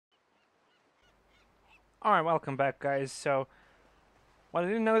Alright, welcome back guys. So, what I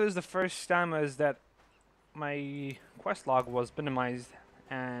didn't notice the first time is that my quest log was minimized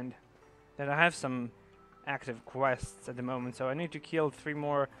and that I have some active quests at the moment. So I need to kill 3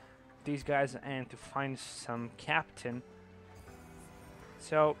 more of these guys and to find some captain.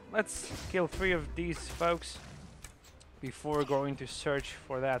 So let's kill 3 of these folks before going to search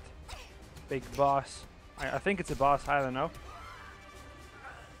for that big boss. I think it's a boss, I don't know.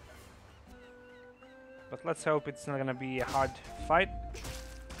 But let's hope it's not gonna be a hard fight.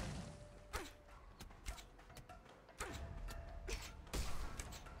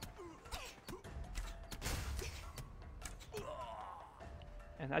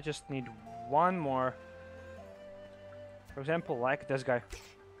 And I just need one more. For example, like this guy.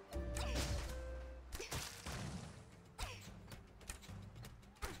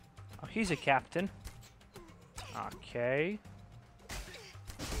 Oh, he's a captain. Okay.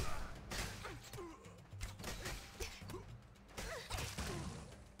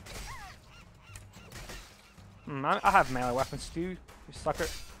 I have melee weapons too, you sucker. There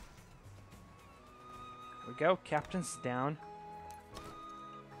we go, captain's down.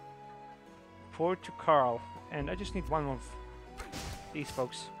 Report to Carl, and I just need one of these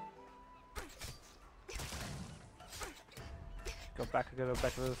folks. Go back a little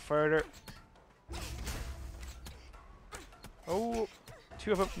further. Oh,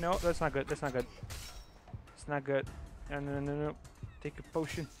 2 of them. No, that's not good. That's not good. It's not good. No. Take a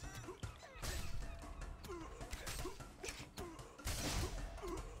potion.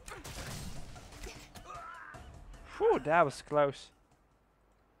 Whew, that was close.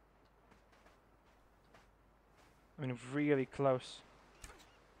 I mean, really close.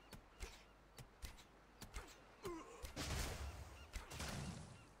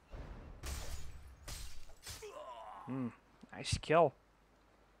 Nice kill.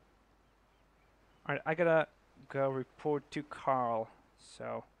 Alright, I gotta go report to Carl.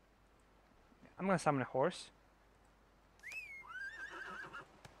 So, I'm gonna summon a horse.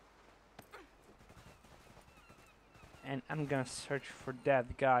 And I'm gonna search for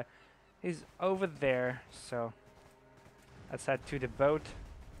that guy. He's over there, so let's head to the boat.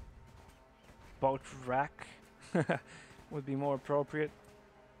 Boat rack would be more appropriate.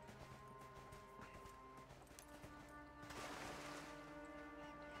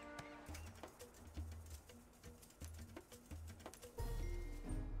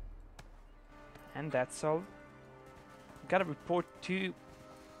 And that's all. Gotta report to...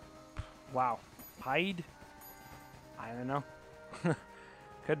 Wow. Hide? I don't know.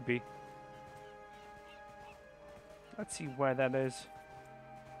 Could be. Let's see where that is.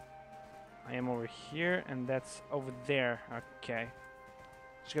 I am over here, and that's over there. Okay.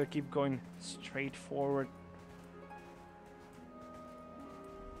 Just gotta keep going straight forward.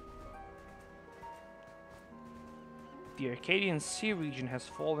 The Arcadian Sea region has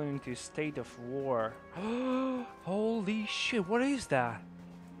fallen into a state of war. Holy shit, what is that?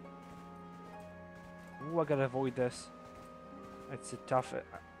 Ooh, I gotta avoid this. It's a tough...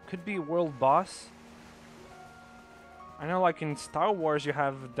 could be a world boss. I know, like in Star Wars, you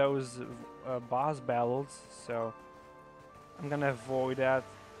have those boss battles, so I'm gonna avoid that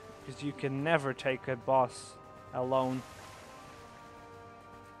because you can never take a boss alone.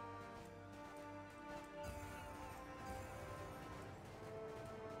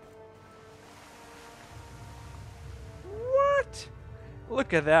 What?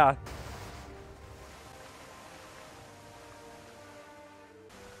 Look at that.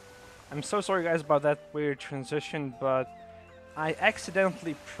 I'm so sorry guys about that weird transition, but I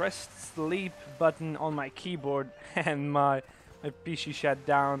accidentally pressed the sleep button on my keyboard and my PC shut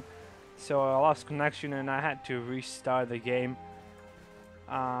down, so I lost connection and I had to restart the game.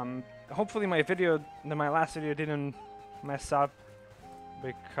 Hopefully my last video didn't mess up,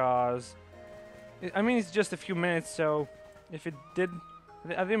 because I mean it's just a few minutes, so if it did,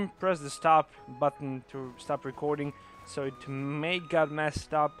 I didn't press the stop button to stop recording, so it may got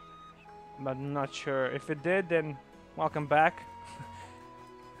messed up. But I'm not sure. If it did, then welcome back.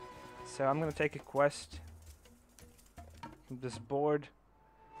 So I'm gonna take a quest from this board.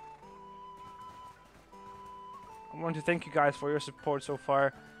 I want to thank you guys for your support so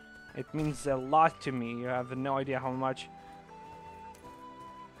far. It means a lot to me. You have no idea how much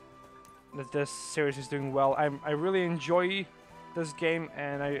that this series is doing well. I really enjoy this game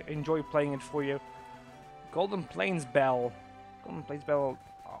and I enjoy playing it for you. Golden Plains Bell. Golden Plains Bell.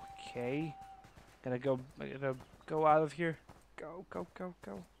 Okay, gotta go out of here. Go.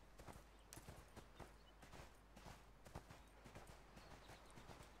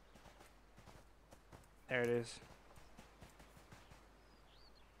 There it is.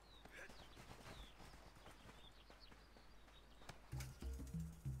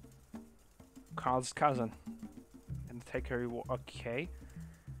 Carl's cousin. And take her reward. Okay.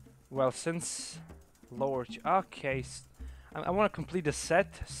 Well, since lower. Okay. I want to complete the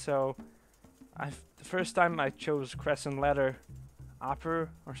set, so the first time I chose crescent ladder upper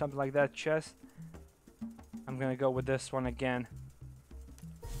or something like that chest. I'm gonna go with this one again.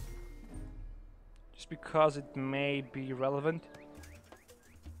 Just because it may be relevant.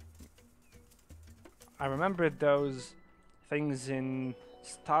 I remember those things in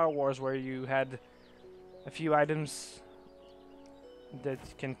Star Wars where you had a few items that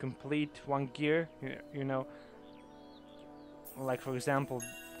can complete one gear, you know. Like for example,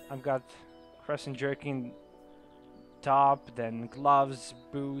 I've got crescent jerkin top, then gloves,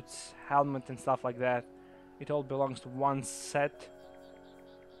 boots, helmet and stuff like that. It all belongs to one set.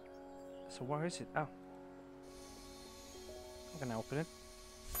 So where is it? Oh. I'm gonna open it.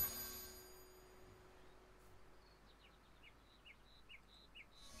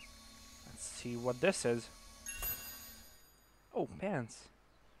 Let's see what this is. Oh, pants.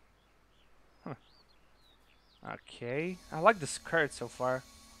 Huh. Okay. I like the skirt so far.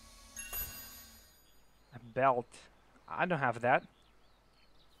 A belt. I don't have that.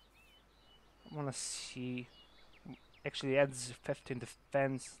 I wanna see. Actually adds 15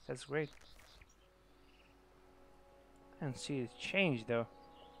 defense. That's great. I don't see it change though.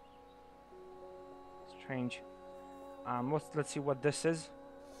 Strange. Let's see what this is.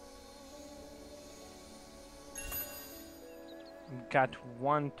 Got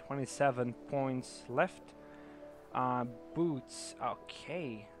 127 points left. Boots.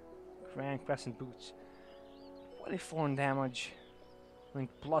 Okay. Grand Crescent boots. 24 in damage. I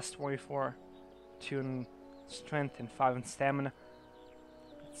think plus 24. 2 in strength and 5 in stamina.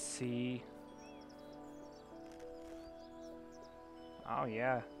 Let's see. Oh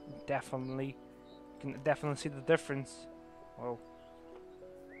yeah, definitely. You can definitely see the difference. Whoa.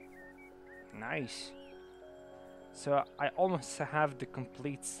 Nice. So I almost have the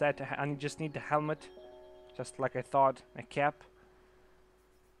complete set. I just need the helmet. Just like I thought. A cap.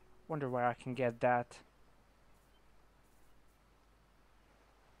 Wonder where I can get that.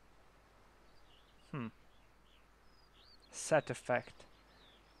 Set effect.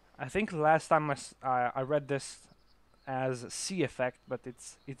 I think last time I read this as C effect, but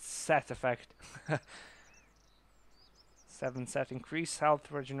it's set effect. 7 set. Increase health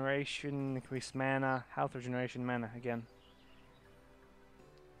regeneration, increase mana, health regeneration, mana again.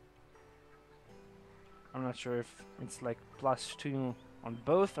 I'm not sure if it's like +2 on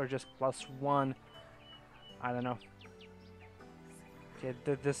both or just +1. I don't know. Okay,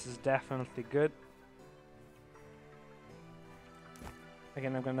 this is definitely good.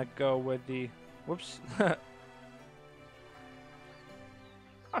 Again, I'm gonna go with the... Whoops.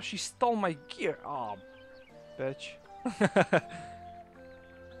 Oh, she stole my gear. Oh, bitch.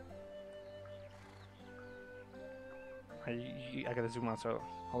 I gotta zoom out, so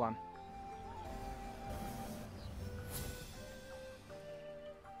hold on.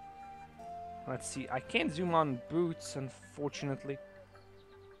 Let's see. I can't zoom on boots, unfortunately.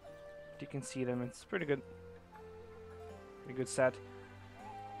 But you can see them. It's pretty good. Pretty good set.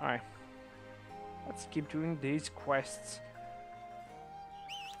 Alright. Let's keep doing these quests.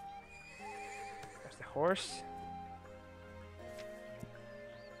 There's the horse.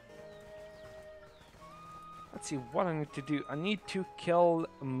 Let's see what I need to do. I need to kill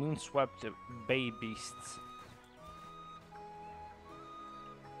moonswept bay beasts.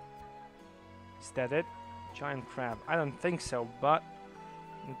 Is that it? Giant crab. I don't think so, but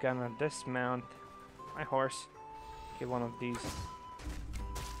I'm gonna dismount my horse. Kill one of these.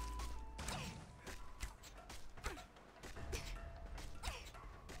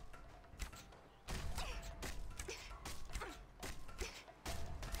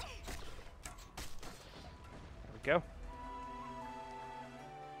 Go.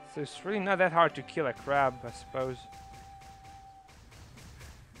 So it's really not that hard to kill a crab, I suppose.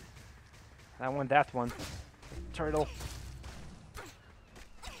 I want that one. Turtle.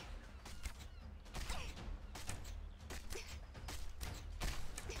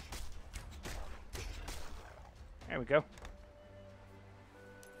 There we go.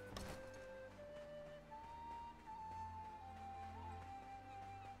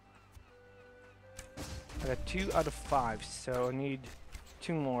 I got 2 out of 5, so I need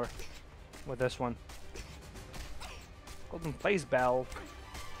 2 more with this one. Golden Place Bell.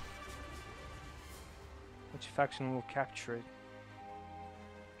 Which faction will capture it?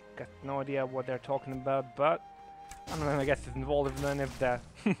 Got no idea what they're talking about, but I'm not gonna get involved in any of that.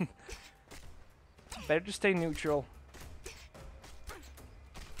 Better to stay neutral.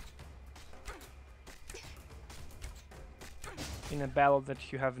 in a battle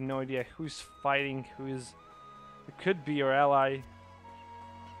that you have no idea who's fighting, who could be your ally,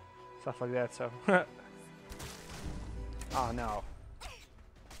 stuff like that. So, oh no.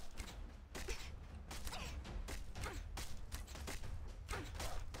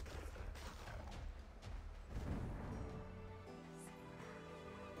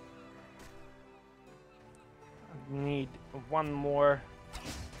 Need one more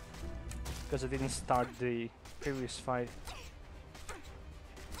because I didn't start the previous fight.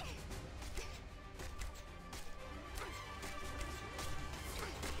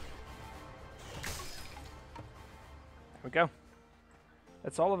 There we go.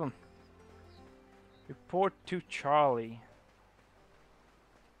 That's all of them. Report to Charlie.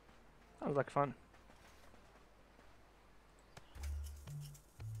 Sounds like fun.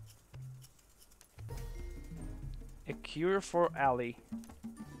 A cure for Ellie.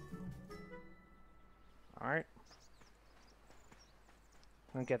 Alright.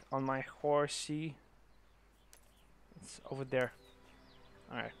 I'm gonna get on my horsey. It's over there.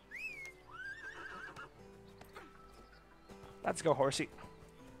 Alright. Let's go, horsey.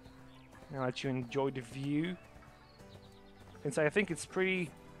 I'll let you enjoy the view. Since I think it's pretty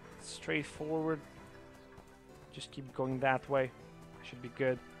straightforward. Just keep going that way. Should be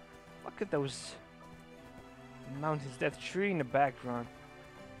good. Look at those mountains, that tree in the background.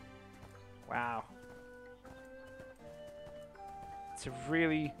 Wow. It's a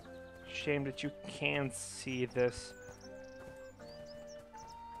really shame that you can't see this.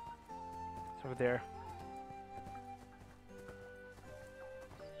 It's over there.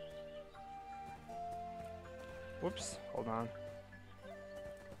 Whoops, hold on.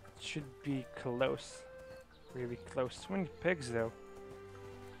 It should be close. Really close. Too many pigs though.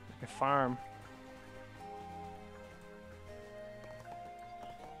 Like a farm.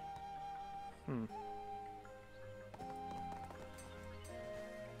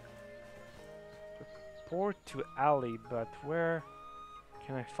 Report to Ellie, but where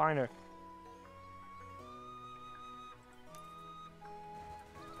can I find her?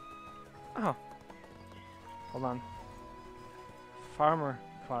 Oh. Hold on. Farmer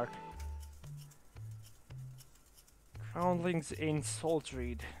Clark. Groundlings in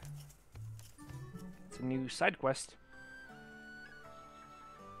Saltreed. It's a new side quest.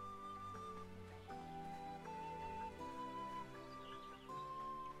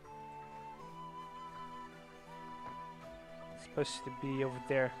 Supposed to be over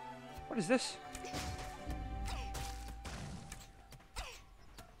there. What is this?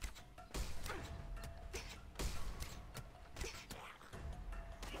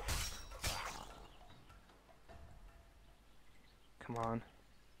 Come on.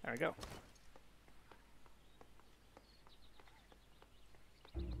 There we go.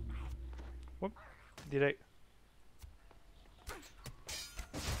 Whoop. Did I?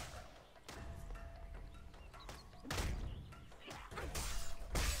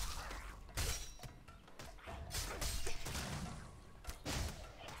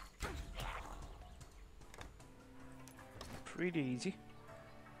 Pretty easy.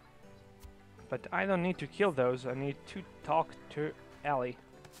 But I don't need to kill those, I need to talk to Ellie.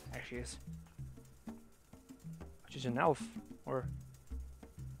 There she is. She's an elf, or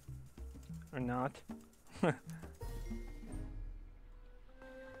not.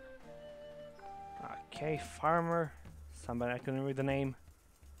 Okay, farmer. Somebody I couldn't read the name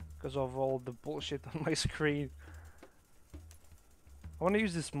because of all the bullshit on my screen. I want to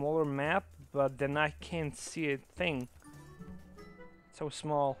use the smaller map, but then I can't see a thing. So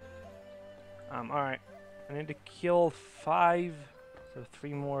small. Alright. I need to kill 5, so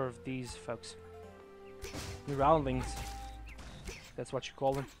 3 more of these folks. Groundlings. That's what you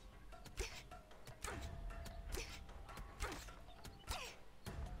call them.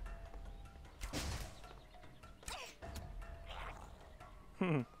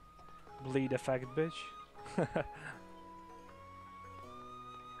 Bleed effect, bitch.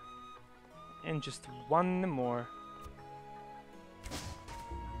 And just one more.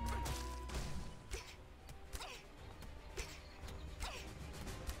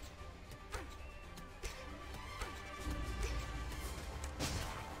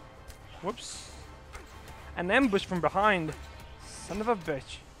 Whoops. An ambush from behind. Son of a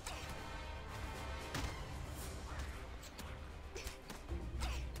bitch.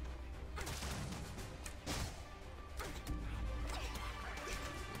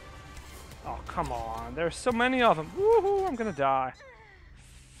 Oh, come on. There's so many of them. Woohoo, I'm gonna die.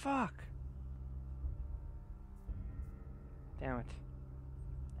 Fuck. Damn it.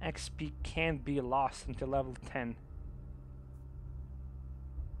 XP can't be lost until level 10.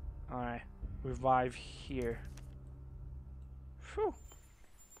 Alright, revive here. Phew.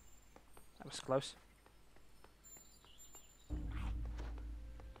 That was close.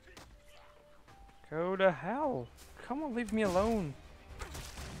 Go to hell. Come on, leave me alone.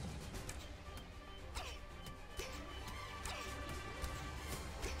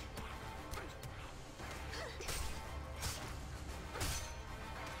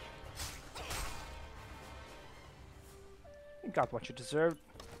 You got what you deserved.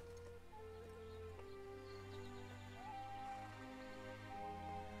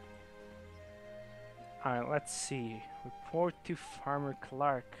 Alright, let's see. Report to Farmer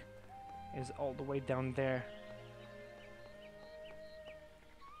Clark is all the way down there.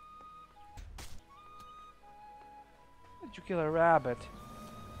 Did you kill a rabbit?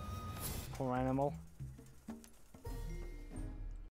 Poor animal.